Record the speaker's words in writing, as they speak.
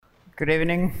Good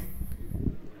evening.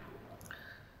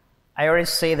 I always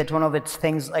say that one of the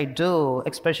things I do,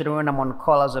 especially when I'm on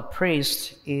call as a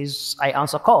priest, is I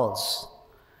answer calls.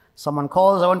 Someone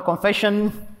calls, I want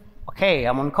confession. Okay,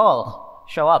 I'm on call.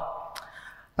 Show up.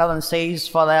 Another one says,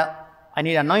 Father, I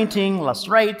need anointing, last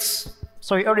rites.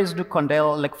 So we always do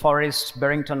Condell, Lake Forest,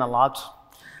 Barrington a lot.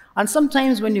 And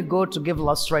sometimes when you go to give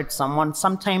last rites to someone,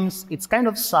 sometimes it's kind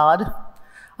of sad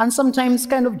and sometimes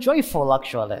kind of joyful,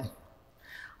 actually.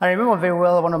 I remember very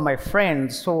well one of my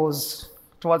friends who was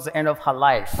towards the end of her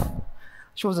life.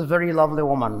 She was a very lovely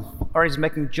woman, always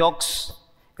making jokes,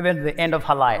 even at the end of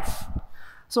her life.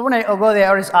 So when I go there, I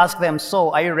always ask them,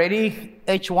 so are you ready?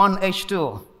 H1,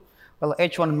 H2. Well,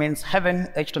 H1 means heaven,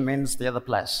 H2 means the other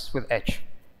place with H,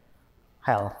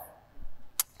 hell.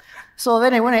 So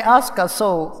then when I ask her,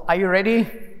 so are you ready?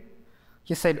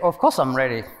 She said, of course I'm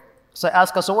ready. So I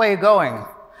ask her, so where are you going?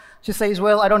 She says,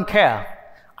 well, I don't care.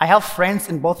 I have friends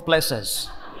in both places.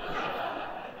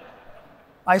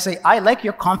 I say, I like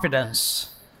your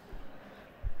confidence.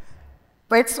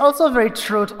 But it's also very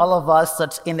true to all of us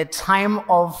that in the time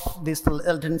of this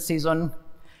Lenten season,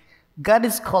 God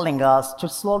is calling us to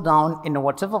slow down in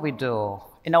whatever we do.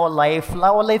 In our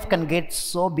life can get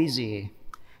so busy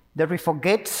that we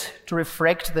forget to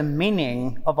reflect the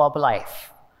meaning of our life,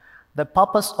 the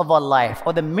purpose of our life,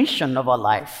 or the mission of our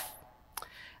life.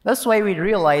 That's why we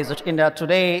realize that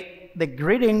today, the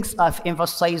greetings are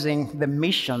emphasizing the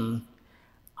mission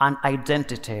and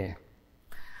identity.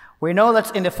 We know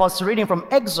that in the first reading from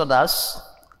Exodus,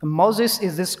 Moses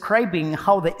is describing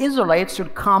how the Israelites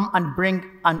should come and bring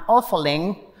an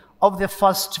offering of the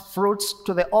first fruits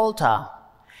to the altar.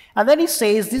 And then he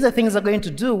says, these are things they're going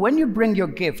to do when you bring your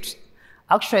gift.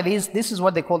 Actually, this is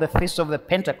what they call the Feast of the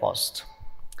Pentecost.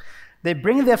 They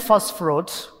bring their first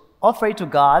fruit, offer it to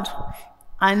God,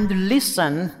 and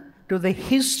listen to the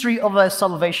history of their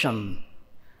salvation.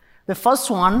 The first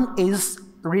one is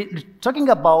talking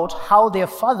about how their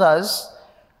fathers,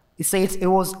 he says it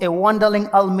was a wandering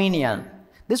Armenian.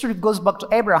 This goes back to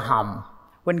Abraham.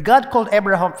 When God called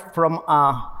Abraham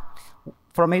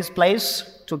from his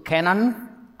place to Canaan,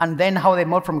 and then how they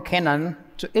moved from Canaan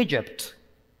to Egypt.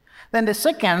 Then the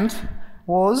second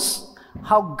was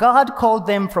how God called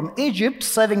them from Egypt,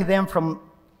 saving them from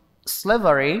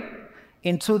slavery,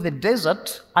 into the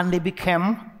desert, and they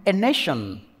became a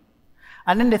nation.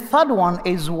 And then the third one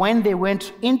is when they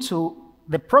went into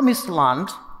the promised land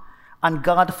and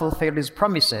God fulfilled his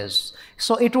promises.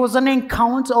 So it was an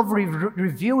encounter of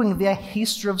reviewing their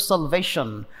history of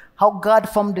salvation, how God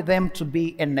formed them to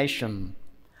be a nation.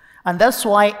 And that's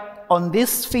why on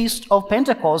this Feast of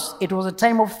Pentecost, it was a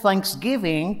time of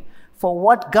thanksgiving for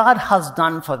what God has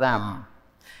done for them.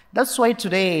 That's why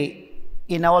today,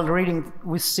 in our reading,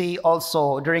 we see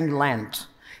also during Lent,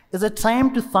 is a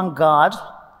time to thank God,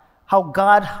 what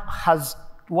God has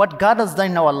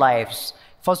done in our lives.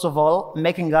 First of all,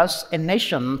 making us a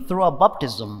nation through our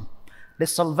baptism, the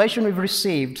salvation we've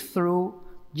received through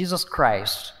Jesus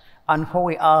Christ, and who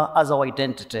we are as our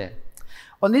identity.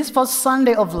 On this first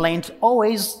Sunday of Lent,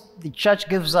 always the church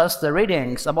gives us the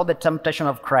readings about the temptation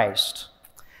of Christ.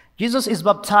 Jesus is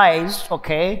baptized,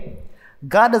 okay?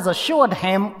 God has assured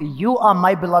him, you are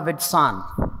my beloved son.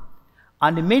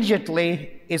 And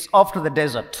immediately he's off to the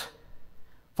desert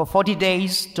for 40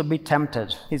 days to be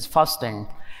tempted. He's fasting.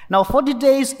 Now, 40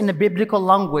 days in the biblical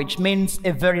language means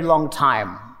a very long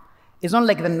time. It's not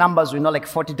like the numbers we know, like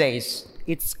 40 days.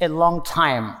 It's a long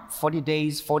time, 40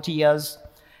 days, 40 years.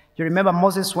 You remember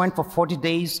Moses went for 40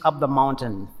 days up the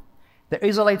mountain. The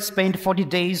Israelites spent 40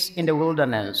 days in the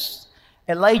wilderness.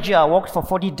 Elijah walked for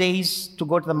 40 days to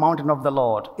go to the mountain of the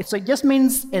Lord. It just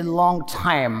means a long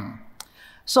time.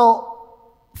 So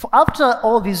after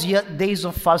all these days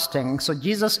of fasting, so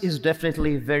Jesus is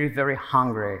definitely very, very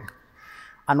hungry.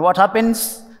 And what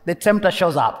happens? The tempter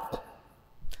shows up.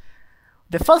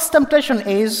 The first temptation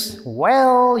is,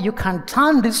 well, you can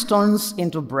turn these stones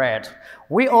into bread.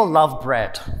 We all love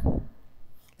bread.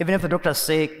 Even if the doctors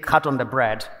say cut on the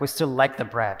bread, we still like the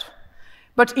bread.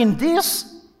 But in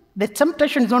this, the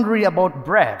temptation is not really about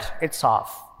bread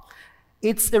itself.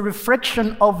 It's a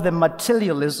reflection of the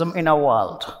materialism in our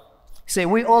world. Say,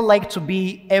 we all like to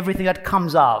be everything that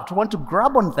comes out. We want to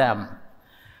grab on them.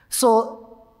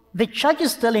 So the church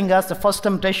is telling us the first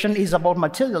temptation is about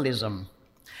materialism.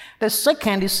 The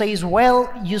second, it says, well,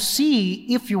 you see,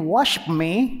 if you worship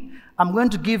me, I'm going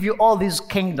to give you all these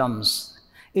kingdoms.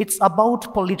 It's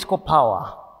about political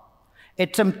power. A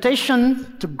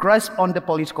temptation to grasp on the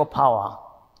political power.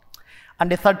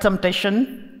 And the third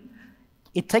temptation,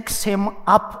 it takes him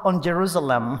up on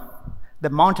Jerusalem,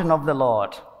 the mountain of the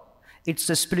Lord. It's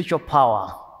a spiritual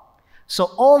power. So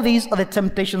all these are the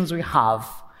temptations we have.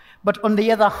 But on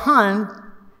the other hand,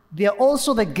 they are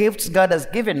also the gifts God has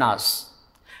given us.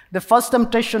 The first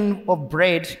temptation of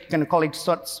bread, you can call it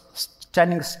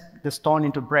turning the stone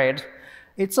into bread,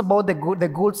 it's about the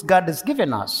goods God has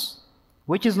given us,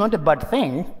 which is not a bad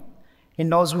thing. He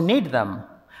knows we need them.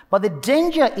 But the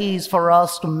danger is for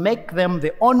us to make them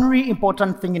the only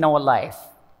important thing in our life.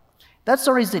 That's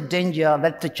always the danger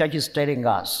that the church is telling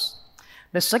us.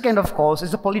 The second, of course,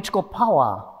 is the political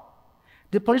power.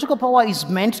 The political power is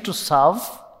meant to serve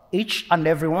each and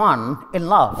every one in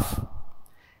love.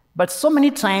 But so many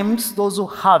times, those who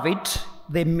have it,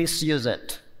 they misuse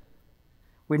it.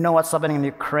 We know what's happening in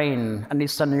Ukraine and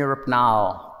Eastern Europe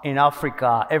now, in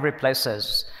Africa, every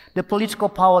places. The political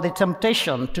power, the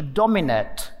temptation to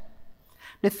dominate.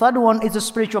 The third one is the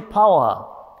spiritual power.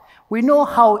 We know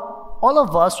how all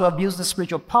of us who have used the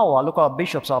spiritual power, look at our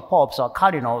bishops, our popes, our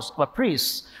cardinals, our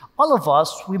priests, all of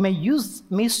us, we may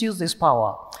misuse this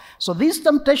power. So these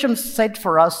temptations set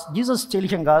for us, Jesus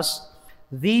telling us,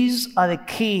 these are the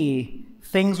key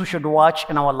things we should watch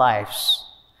in our lives.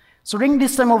 So during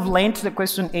this time of Lent, the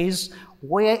question is,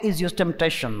 where is your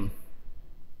temptation?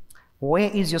 Where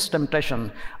is your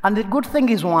temptation? And the good thing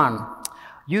is one,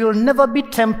 you will never be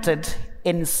tempted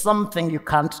in something you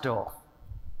can't do.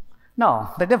 No,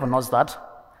 the devil knows that.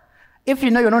 If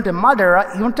you know you're not a murderer,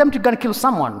 he won't tempt you to kill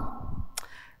someone.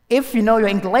 If you know you're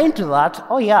inclined to that,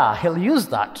 oh yeah, he'll use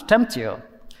that to tempt you.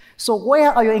 So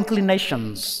where are your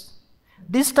inclinations?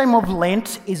 This time of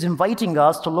Lent is inviting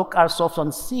us to look ourselves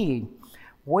and see,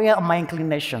 where are my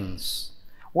inclinations?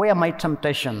 Where are my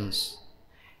temptations?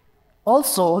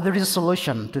 Also, there is a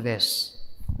solution to this.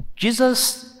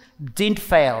 Jesus didn't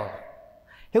fail.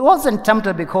 He wasn't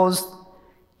tempted because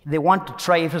they want to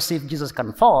try to see if Jesus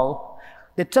can fall.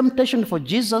 The temptation for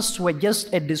Jesus were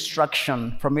just a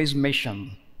distraction from his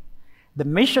mission. The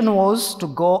mission was to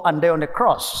go and die on the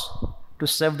cross to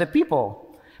save the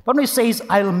people. But when he says,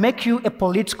 I'll make you a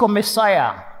political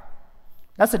Messiah,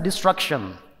 that's a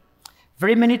distraction.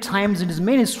 Very many times in his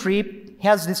ministry, he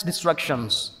has these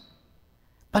distractions.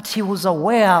 But he was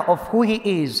aware of who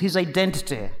he is, his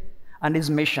identity, and his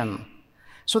mission.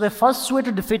 So the first way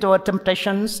to defeat our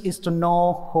temptations is to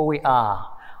know who we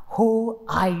are. Who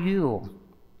are you?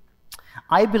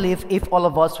 I believe if all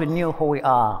of us we knew who we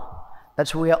are,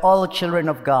 that we are all children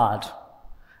of God,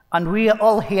 and we are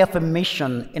all here for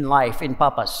mission in life, in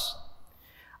purpose.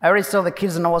 I always tell the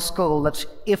kids in our school that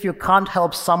if you can't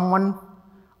help someone,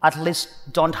 at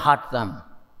least don't hurt them.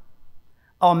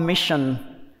 Our mission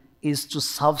is to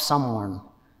serve someone.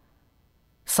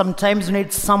 Sometimes you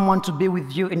need someone to be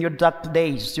with you in your dark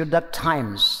days, your dark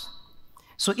times.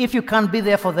 So if you can't be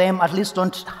there for them, at least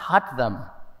don't hurt them.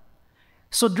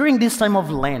 So during this time of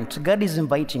Lent, God is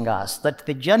inviting us that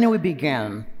the journey we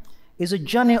began is a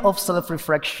journey of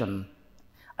self-reflection.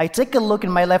 I take a look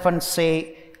in my life and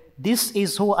say, this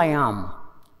is who I am.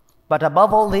 But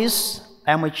above all this,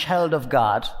 I am a child of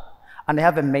God, and I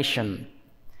have a mission.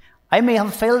 I may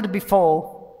have failed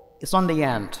before, it's on the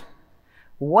end.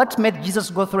 What made Jesus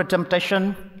go through a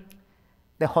temptation?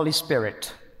 The Holy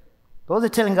Spirit. Those are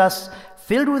telling us,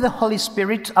 filled with the Holy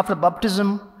Spirit after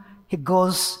baptism, he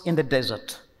goes in the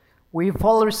desert. We've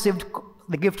all received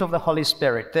the gift of the Holy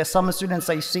Spirit. There are some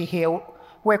students I see here who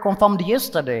were confirmed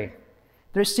yesterday.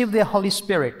 They received the Holy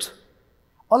Spirit.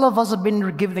 All of us have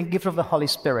been given the gift of the Holy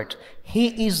Spirit.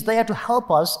 He is there to help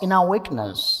us in our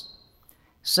weakness.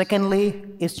 Secondly,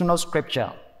 is to know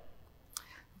Scripture.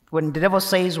 When the devil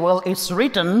says, well, it's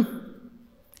written,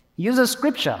 he uses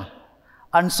Scripture.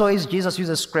 And so is Jesus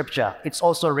uses Scripture. It's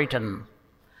also written.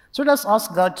 So let us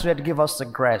ask God to give us the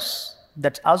grace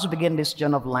that as we begin this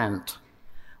journey of Lent,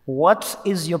 what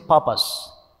is your purpose?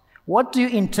 What do you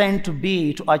intend to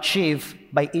be, to achieve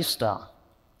by Easter?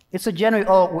 It's a journey we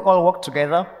all work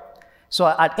together. So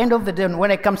at the end of the day, when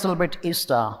I come to celebrate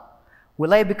Easter,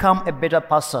 will I become a better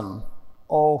person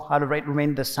or I'll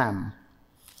remain the same?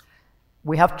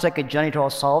 We have to take a journey to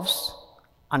ourselves,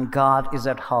 and God is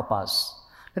there to help us.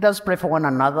 Let us pray for one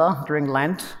another during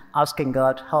Lent, asking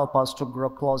God help us to grow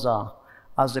closer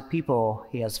as the people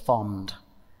he has formed.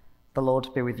 The Lord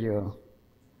be with you.